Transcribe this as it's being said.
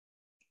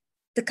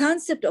The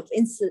concept of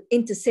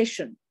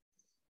intercession,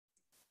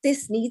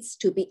 this needs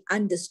to be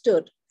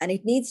understood and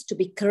it needs to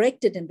be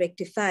corrected and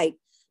rectified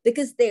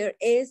because there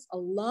is a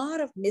lot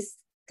of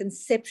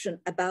misconception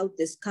about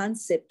this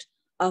concept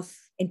of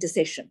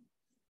intercession.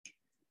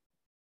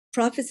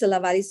 Prophet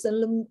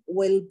ﷺ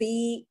will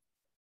be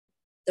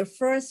the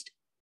first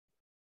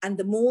and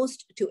the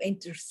most to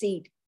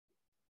intercede.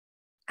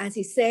 As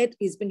he said,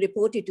 he's been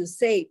reported to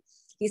say,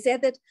 he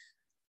said that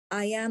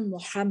I am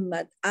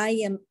Muhammad, I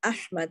am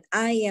Ahmad,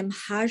 I am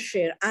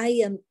Hashir, I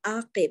am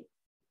Aqib.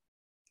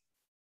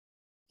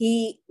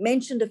 He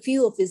mentioned a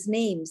few of his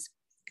names.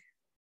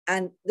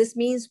 And this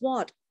means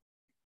what?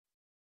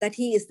 That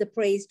he is the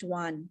praised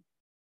one.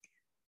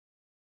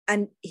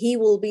 And he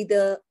will be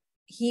the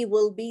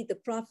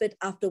prophet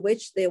after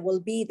which there will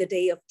be the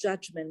day of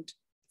judgment.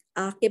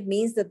 Aqib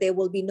means that there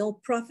will be no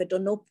prophet or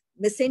no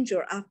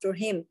messenger after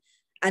him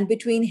and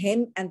between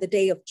him and the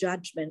day of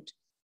judgment.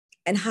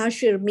 And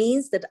Hashir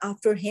means that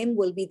after him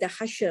will be the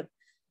Hashir.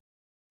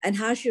 And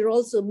Hashir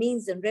also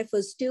means and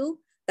refers to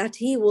that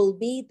he will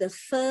be the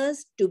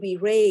first to be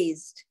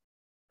raised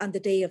on the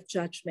day of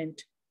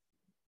judgment.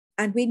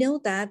 And we know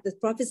that the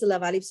Prophet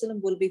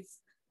ﷺ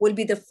will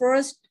be the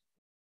first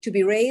to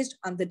be raised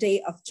on the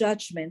day of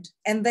judgment.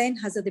 And then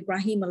Hazrat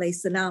Ibrahim alayhi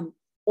salam,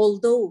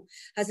 although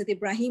Hazrat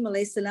Ibrahim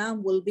alayhi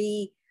salam will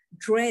be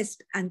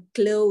dressed and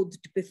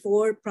clothed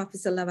before Prophet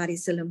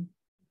ﷺ.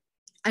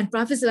 And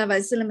Prophet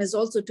ﷺ has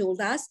also told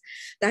us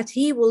that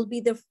he will be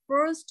the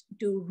first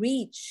to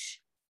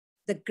reach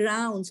the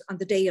grounds on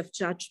the day of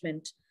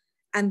judgment.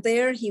 And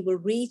there he will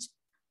reach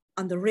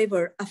on the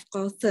river of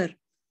Qawthar.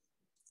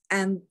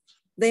 And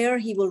there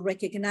he will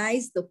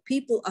recognize the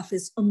people of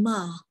his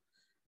ummah,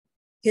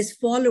 his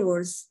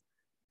followers,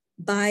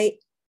 by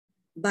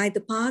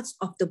the parts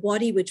of the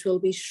body which will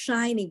be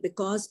shining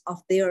because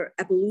of their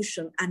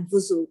ablution and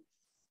wuzu.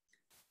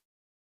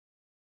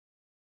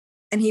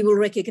 And he will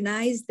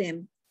recognize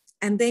them,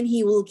 and then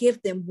he will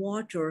give them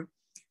water.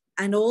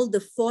 And all the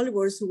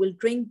followers who will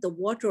drink the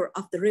water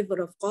of the river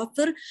of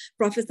Qawthar,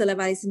 Prophet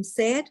ﷺ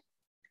said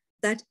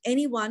that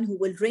anyone who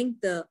will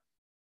drink the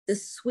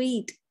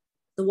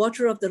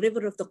water of the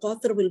river of the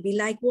Qawthar will be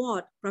like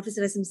what? Prophet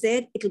ﷺ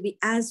said, it will be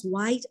as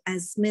white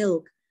as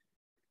milk,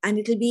 and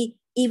it will be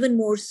even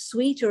more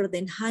sweeter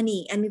than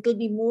honey, and it will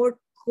be more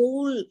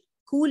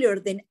cooler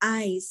than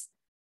ice.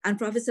 And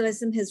Prophet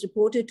ﷺ has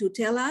reported to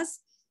tell us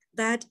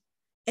that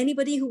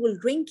anybody who will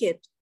drink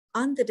it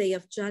on the day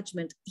of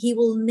judgment, he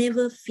will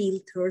never feel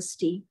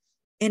thirsty.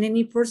 And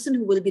any person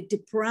who will be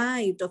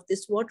deprived of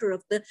this water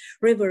of the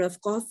river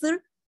of Qawthar,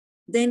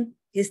 then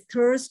his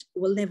thirst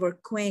will never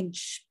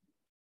quench.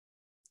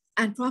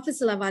 And Prophet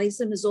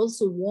ﷺ has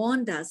also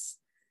warned us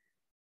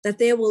that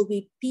there will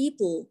be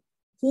people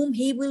whom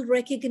he will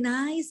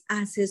recognize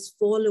as his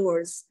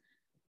followers,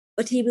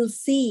 but he will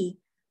see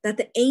that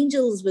the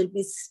angels will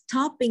be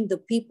stopping the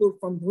people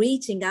from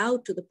reaching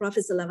out to the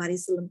Prophet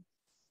ﷺ.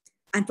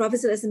 And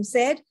Prophet ﷺ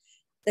said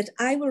that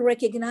I will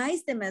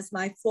recognize them as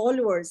my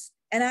followers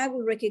and I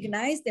will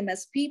recognize them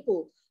as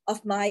people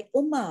of my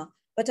ummah,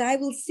 but I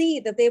will see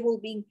that they will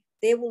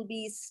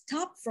be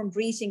stopped from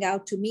reaching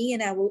out to me,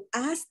 and I will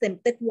ask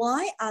them that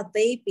why are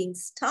they being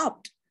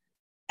stopped?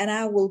 And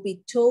I will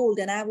be told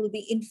and I will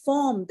be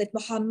informed that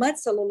Muhammad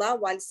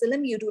sallallahu alaihi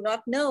wasallam, you do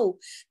not know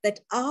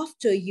that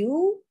after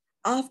you,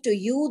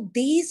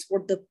 these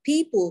were the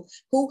people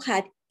who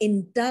had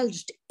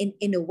indulged in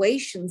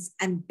innovations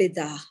and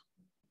bid'ah.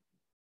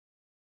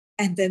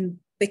 And then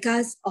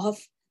because of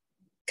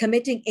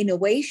committing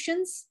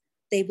innovations,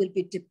 they will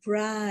be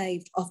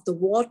deprived of the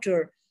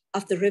water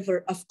of the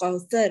river of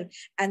Qawthar,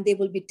 and they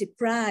will be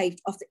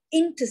deprived of the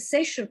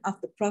intercession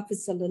of the Prophet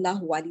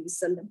sallallahu alaihi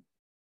wasallam.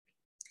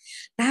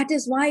 That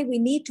is why we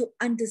need to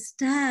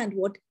understand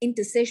what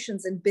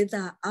intercessions and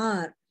bid'ah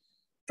are.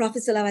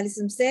 Prophet sallallahu alaihi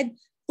wasallam said,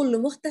 "Kullu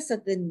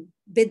muhtasatin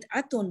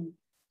bid'atun,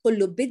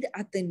 kullu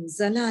bid'atin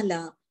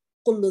zalala,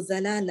 kullu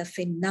zalala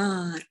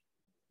finnar."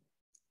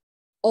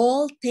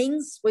 All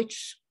things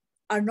which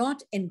are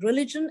not in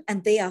religion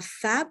and they are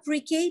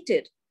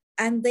fabricated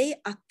and they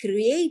are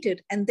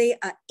created and they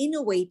are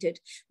innovated,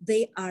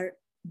 they are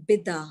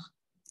bid'ah.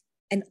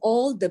 And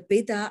all the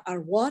bid'ah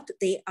are what?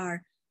 They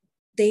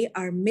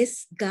are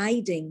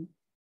misguiding.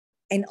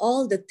 And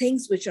all the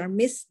things which are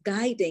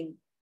misguiding,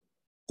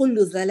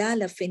 kullu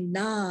dhalala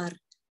finnar,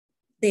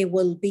 they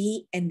will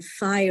be in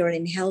fire,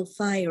 in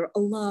hellfire.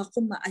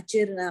 Allahumma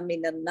ajirna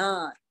minan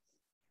nar.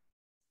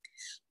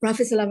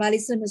 Prophet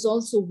ﷺ has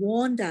also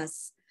warned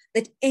us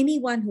that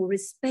anyone who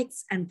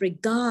respects and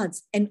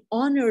regards and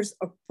honors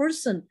a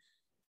person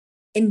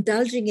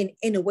indulging in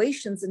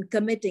innovations and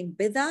committing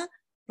bid'ah,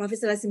 Prophet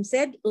ﷺ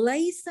said,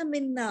 "Laysa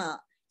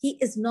minna," he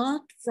is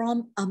not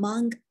from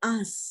among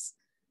us.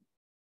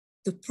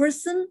 The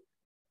person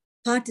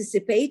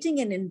participating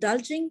and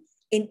indulging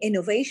in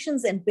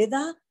innovations and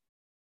bid'ah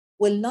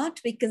will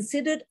not be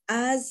considered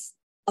as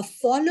a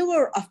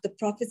follower of the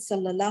Prophet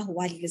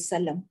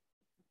ﷺ.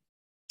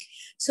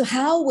 So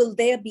how will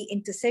there be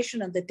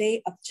intercession on the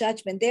day of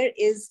judgment? There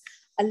is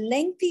a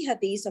lengthy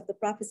hadith of the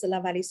Prophet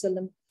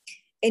ﷺ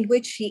in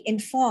which he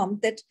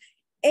informed that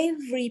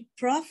every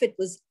prophet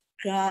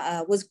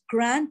was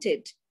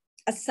granted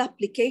a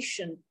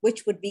supplication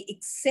which would be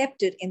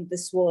accepted in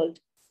this world.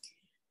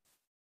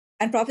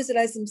 And Prophet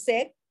ﷺ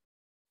said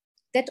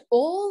that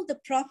all the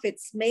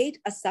prophets made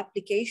a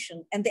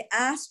supplication and they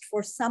asked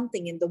for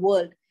something in the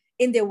world,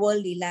 in their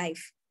worldly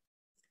life.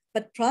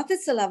 But Prophet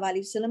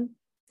ﷺ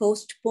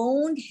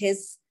postponed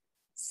his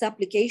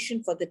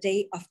supplication for the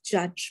day of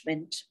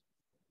judgment.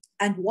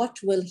 And what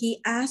will he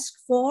ask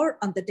for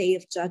on the day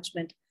of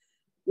judgment?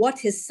 What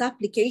his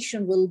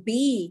supplication will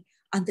be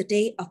on the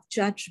day of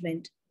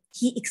judgment?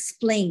 He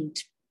explained.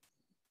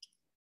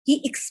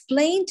 He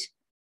explained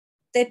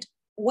that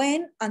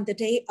when on the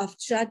day of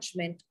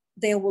judgment,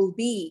 there will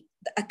be,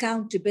 the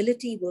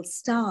accountability will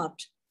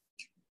start,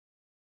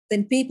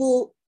 then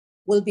people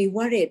will be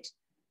worried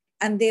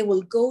and they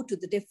will go to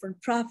the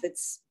different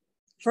prophets.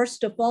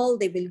 First of all,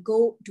 they will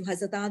go to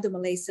Hazrat Adam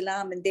alayhi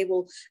salam and they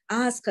will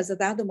ask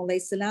Hazrat Adam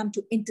alayhi salam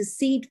to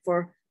intercede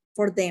for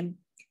them.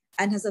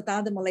 And Hazrat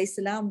Adam alayhi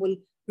salam will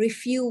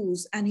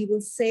refuse and he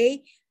will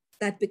say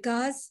that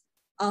because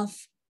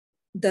of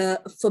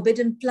the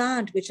forbidden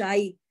plant which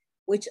I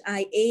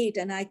ate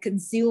and I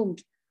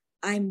consumed,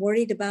 I'm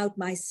worried about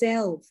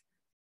myself.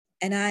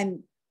 And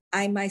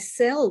I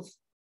myself,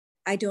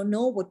 I don't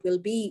know what will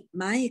be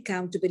my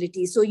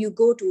accountability. So you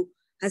go to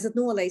Hazrat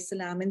Nuh alayhi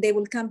salam and they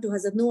will come to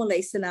Hazrat Nuh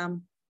alayhi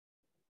salam.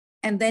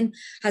 And then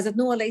Hazrat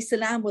Nuh alayhi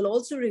salam will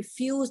also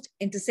refuse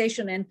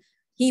intercession and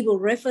he will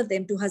refer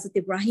them to Hazrat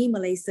Ibrahim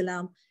alayhi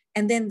salam.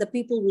 And then the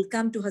people will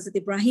come to Hazrat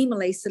Ibrahim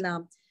alayhi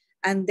salam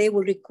and they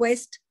will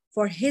request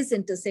for his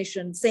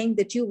intercession, saying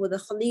that you were the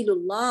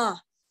Khalilullah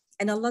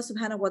and Allah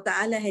subhanahu wa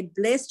ta'ala had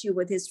blessed you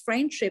with his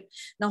friendship.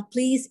 Now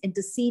please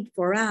intercede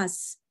for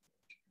us.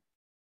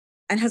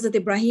 And Hazrat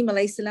Ibrahim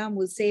alayhi salam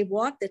will say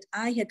what? That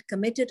I had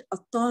committed a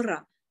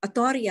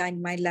tariya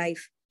in my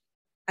life.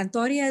 And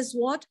tariya is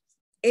what?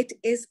 It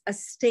is a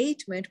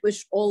statement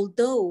which,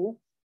 although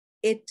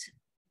it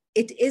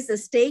is a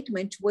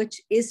statement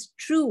which is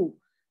true,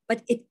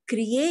 but it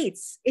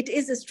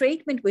is a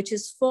statement which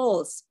is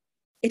false.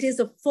 It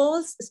is a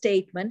false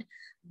statement,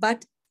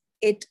 but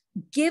it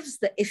gives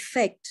the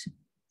effect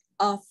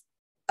of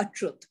a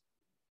truth.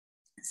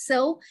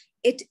 So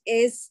it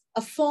is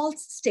a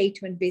false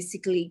statement,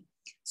 basically.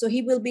 So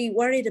he will be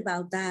worried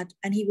about that.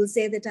 And he will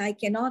say that I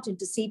cannot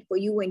intercede for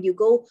you. And you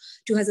go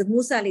to Hazrat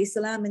Musa alayhi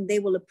salam and they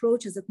will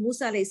approach Hazrat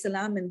Musa alayhi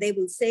salam and they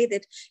will say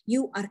that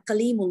you are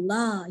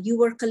Kalimullah, you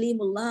were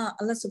Kalimullah.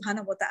 Allah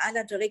subhanahu wa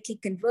ta'ala directly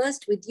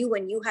conversed with you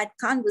and you had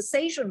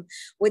conversation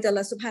with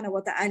Allah subhanahu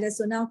wa ta'ala.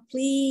 So now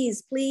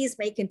please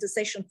make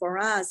intercession for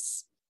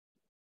us.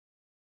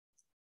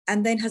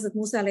 And then Hazrat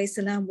Musa alayhi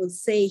salam will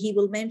say, he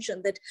will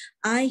mention that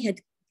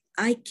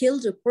I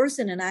killed a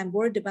person and I'm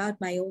worried about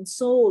my own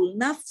soul.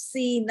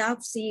 Nafsi,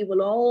 nafsi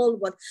will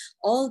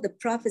all the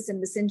prophets and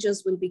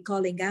messengers will be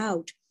calling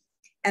out.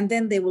 And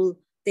then they will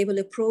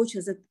approach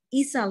Hazrat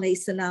Isa alayhi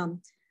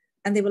salam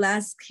and they will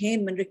ask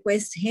him and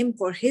request him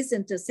for his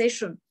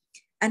intercession.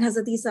 And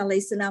Hazrat Isa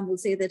alayhi salam will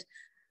say that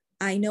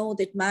I know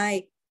that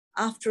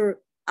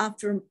after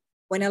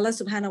when Allah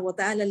subhanahu wa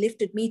ta'ala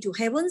lifted me to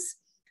heavens,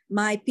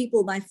 my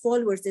people, my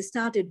followers, they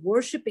started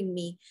worshiping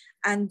me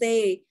and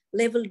they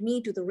leveled me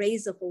to the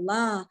rays of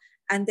Allah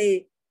and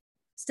they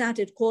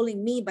started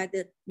calling me by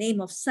the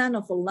name of Son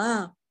of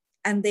Allah.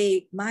 And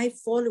my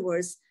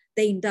followers,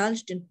 they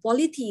indulged in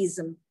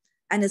polytheism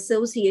and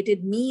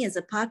associated me as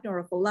a partner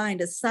of Allah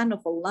and a son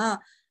of Allah.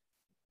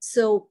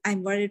 So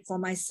I'm worried for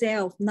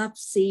myself,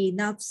 nafsi,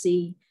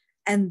 nafsi.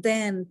 And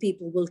then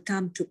people will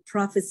come to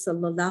Prophet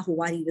sallallahu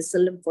alaihi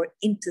wasallam for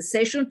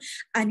intercession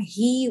and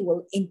he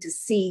will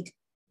intercede.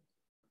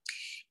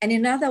 And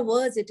in other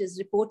words, it is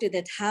reported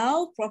that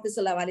how Prophet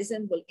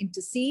ﷺ will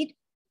intercede.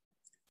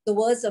 The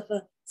words of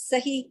a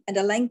Sahih and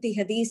a lengthy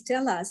hadith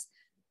tell us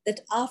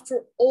that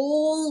after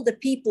all the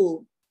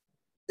people,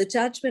 the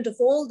judgment of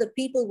all the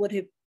people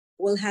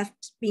will have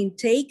been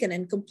taken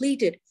and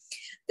completed,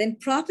 then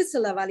Prophet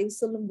ﷺ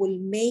will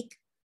make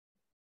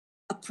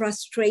a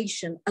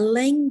prostration, a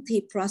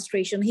lengthy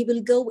prostration. He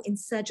will go in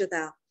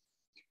sajda.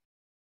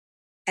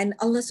 And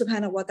Allah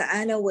subhanahu wa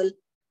ta'ala will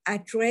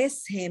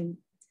address him.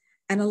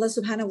 And Allah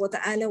subhanahu wa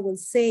ta'ala will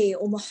say,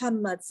 O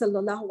Muhammad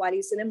sallallahu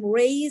alayhi wa sallam,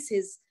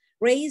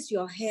 raise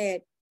your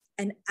head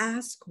and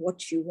ask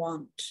what you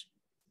want.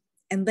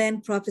 And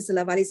then Prophet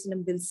sallallahu alayhi wa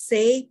sallam will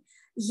say,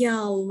 Ya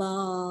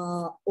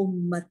Allah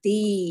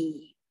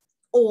ummati,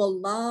 O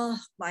Allah,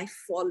 my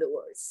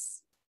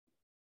followers.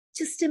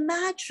 Just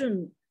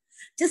imagine,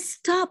 just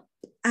stop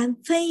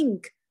and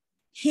think.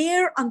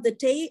 Here on the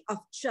day of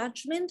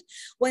judgment,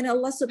 when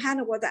Allah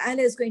subhanahu wa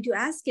ta'ala is going to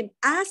ask him,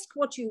 ask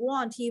what you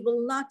want. He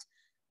will not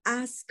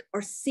ask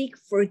or seek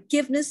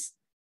forgiveness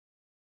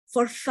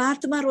for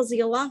Fatima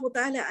radiallahu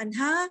ta'ala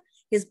anha,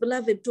 his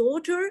beloved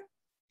daughter,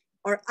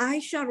 or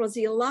Aisha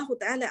radiallahu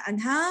ta'ala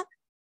anha,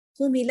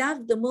 whom he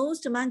loved the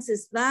most amongst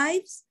his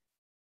wives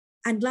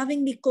and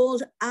lovingly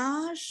called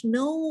Ash.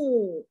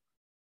 No,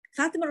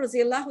 Fatima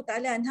radiallahu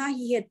ta'ala anha,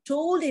 he had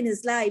told in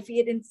his life, he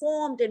had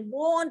informed and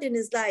warned in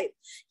his life,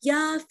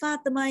 Ya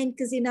Fatima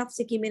inkazi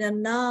nafsiki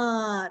minan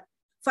nar,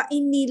 fa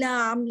inni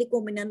la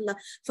amliku min Allah,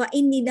 fa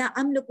inni la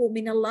amliku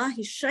min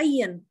Allahi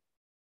shayyan.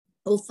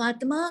 Oh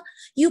Fatima,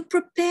 you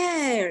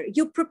prepare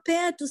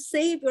to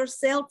save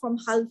yourself from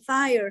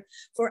hellfire,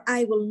 for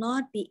I will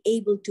not be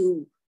able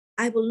to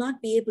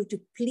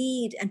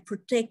plead and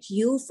protect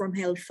you from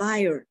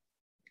hellfire.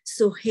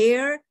 So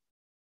here,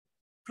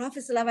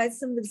 Prophet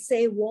ﷺ will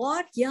say,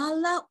 what? Ya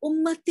Allah,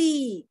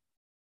 ummati.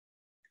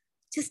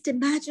 Just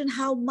imagine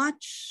how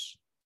much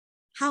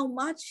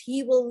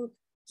he will,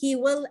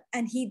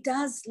 and he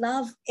does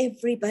love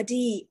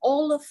everybody,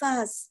 all of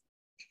us,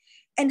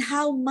 and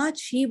how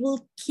much he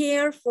will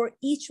care for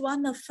each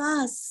one of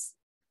us,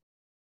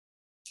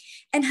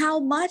 and how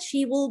much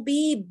he will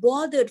be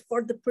bothered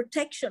for the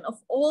protection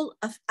of all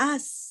of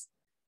us.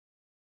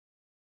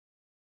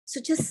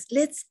 So just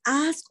let's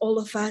ask all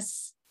of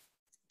us,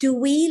 do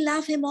we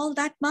love him all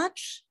that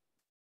much?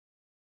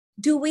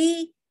 Do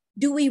we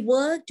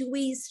work? Do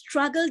we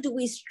struggle? Do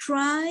we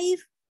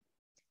strive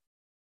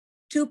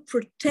to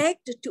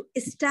protect, to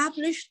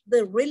establish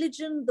the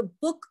religion, the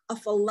book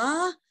of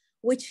Allah,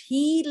 which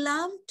he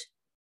loved?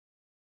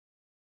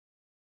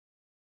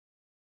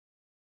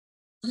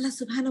 Allah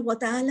subhanahu wa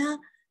ta'ala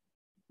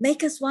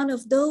make us one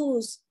of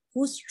those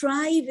who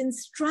strive and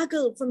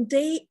struggle from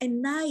day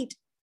and night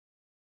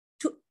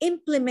to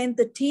implement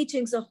the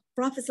teachings of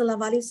Prophet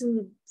sallallahu alaihi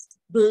wasallam's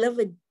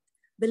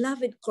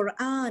beloved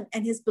Quran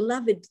and his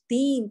beloved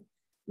deen.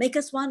 Make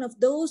us one of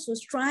those who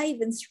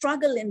strive and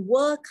struggle and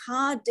work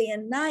hard day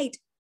and night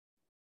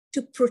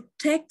to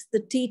protect the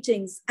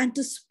teachings and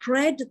to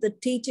spread the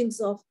teachings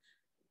of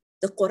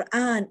the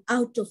Quran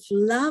out of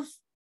love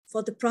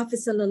for the Prophet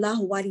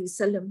sallallahu alaihi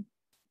wasallam.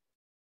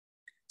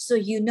 So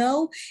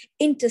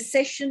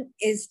intercession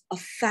is a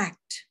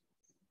fact,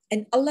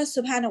 and Allah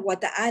subhanahu wa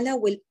ta'ala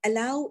will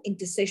allow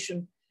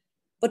intercession.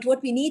 But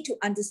what we need to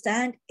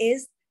understand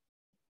is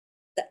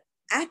the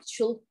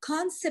actual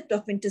concept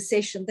of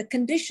intercession, the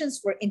conditions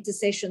for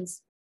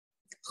intercessions.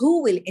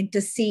 Who will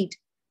intercede?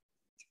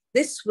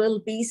 This will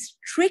be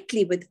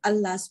strictly with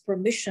Allah's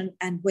permission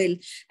and will,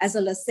 as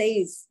Allah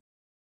says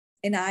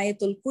in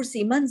Ayatul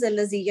Kursi, "Man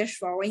zallazi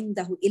yashfa'u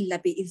indahu illa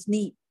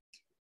bi'izni."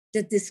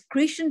 The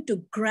discretion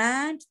to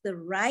grant the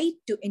right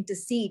to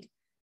intercede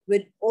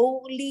will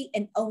only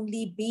and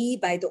only be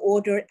by the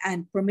order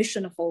and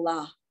permission of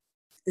Allah.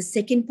 The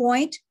second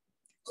point,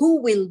 who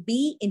will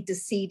be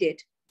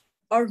interceded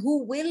or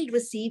who will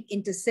receive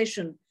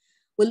intercession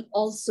will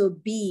also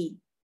be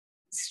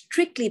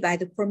strictly by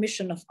the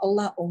permission of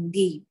Allah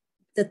only.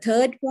 The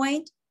third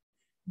point,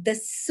 the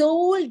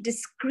sole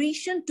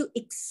discretion to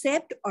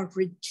accept or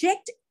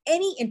reject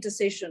any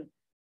intercession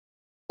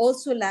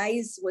also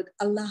lies with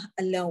Allah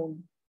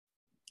alone.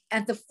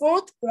 And the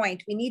fourth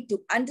point we need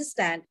to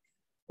understand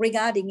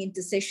regarding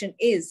intercession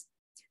is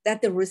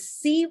that the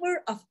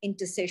receiver of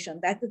intercession,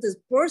 that is the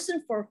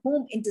person for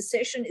whom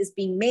intercession is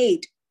being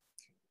made,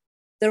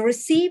 the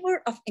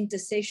receiver of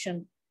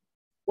intercession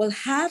will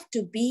have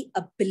to be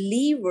a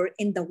believer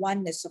in the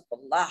oneness of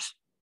Allah.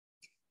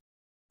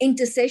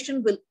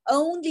 Intercession will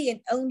only and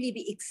only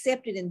be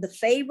accepted in the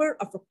favor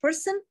of a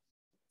person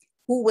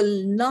who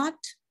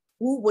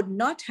would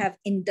not have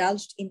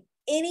indulged in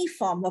any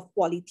form of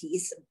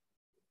polytheism.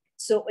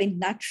 So in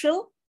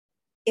nutshell,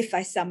 if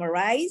I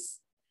summarize,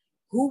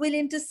 who will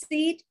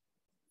intercede?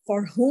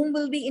 For whom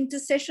will be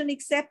intercession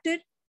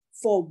accepted?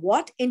 For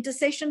what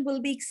intercession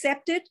will be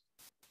accepted?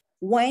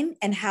 When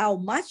and how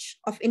much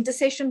of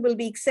intercession will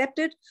be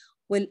accepted?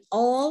 Will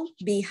all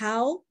be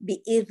how?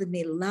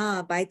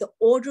 Bi-idhnillah, by the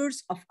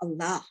orders of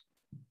Allah.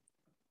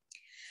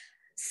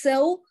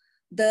 So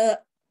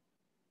the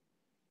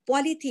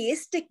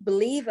polytheistic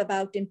belief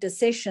about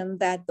intercession,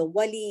 that the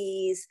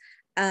walis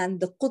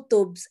and the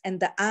qutubs and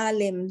the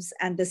alims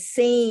and the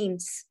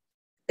saints,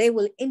 they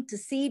will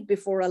intercede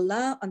before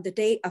Allah on the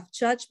day of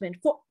judgment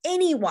for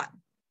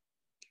anyone,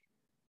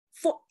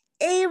 for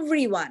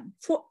everyone,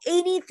 for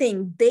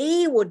anything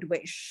they would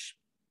wish.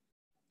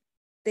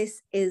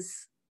 This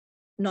is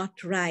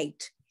not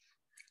right.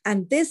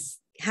 And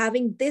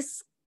having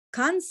this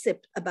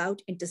concept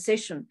about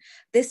intercession,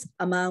 this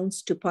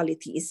amounts to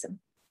polytheism.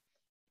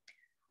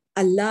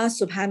 Allah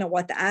subhanahu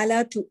wa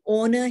ta'ala, to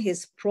honor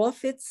his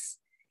prophets,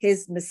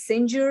 his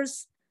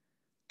messengers,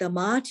 the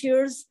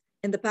martyrs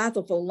in the path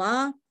of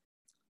Allah,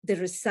 the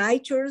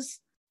reciters,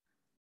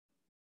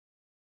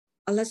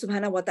 Allah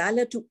subhanahu wa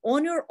ta'ala, to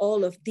honor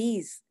all of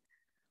these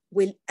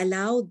will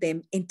allow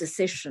them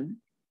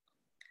intercession.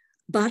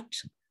 But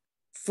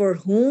for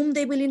whom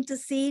they will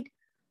intercede,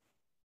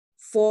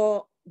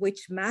 for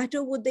which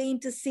matter would they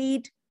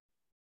intercede,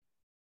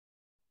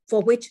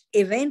 for which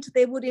event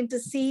they would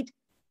intercede,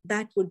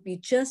 that would be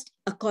just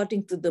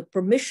according to the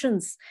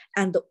permissions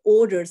and the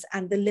orders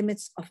and the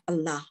limits of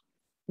Allah.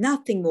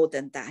 Nothing more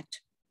than that.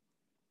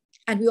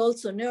 And we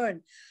also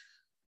learn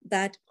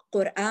that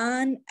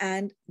Quran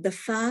and the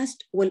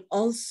fast will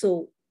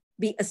also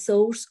be a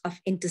source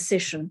of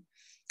intercession.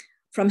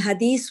 From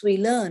Hadith, we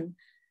learn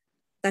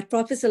that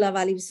Prophet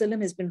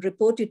ﷺ has been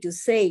reported to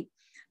say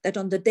that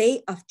on the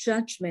day of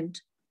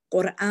judgment,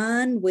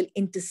 Quran will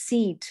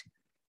intercede,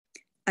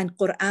 and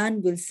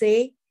Quran will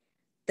say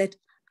that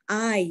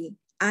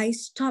I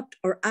stopped,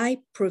 or I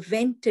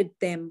prevented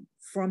them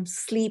from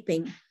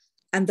sleeping.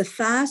 And the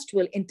fast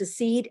will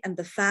intercede, and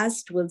the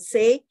fast will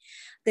say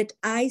that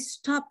I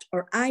stopped,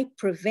 or I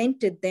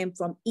prevented them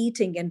from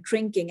eating and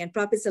drinking. And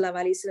Prophet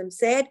ﷺ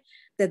said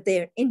that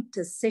their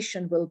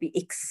intercession will be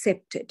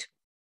accepted.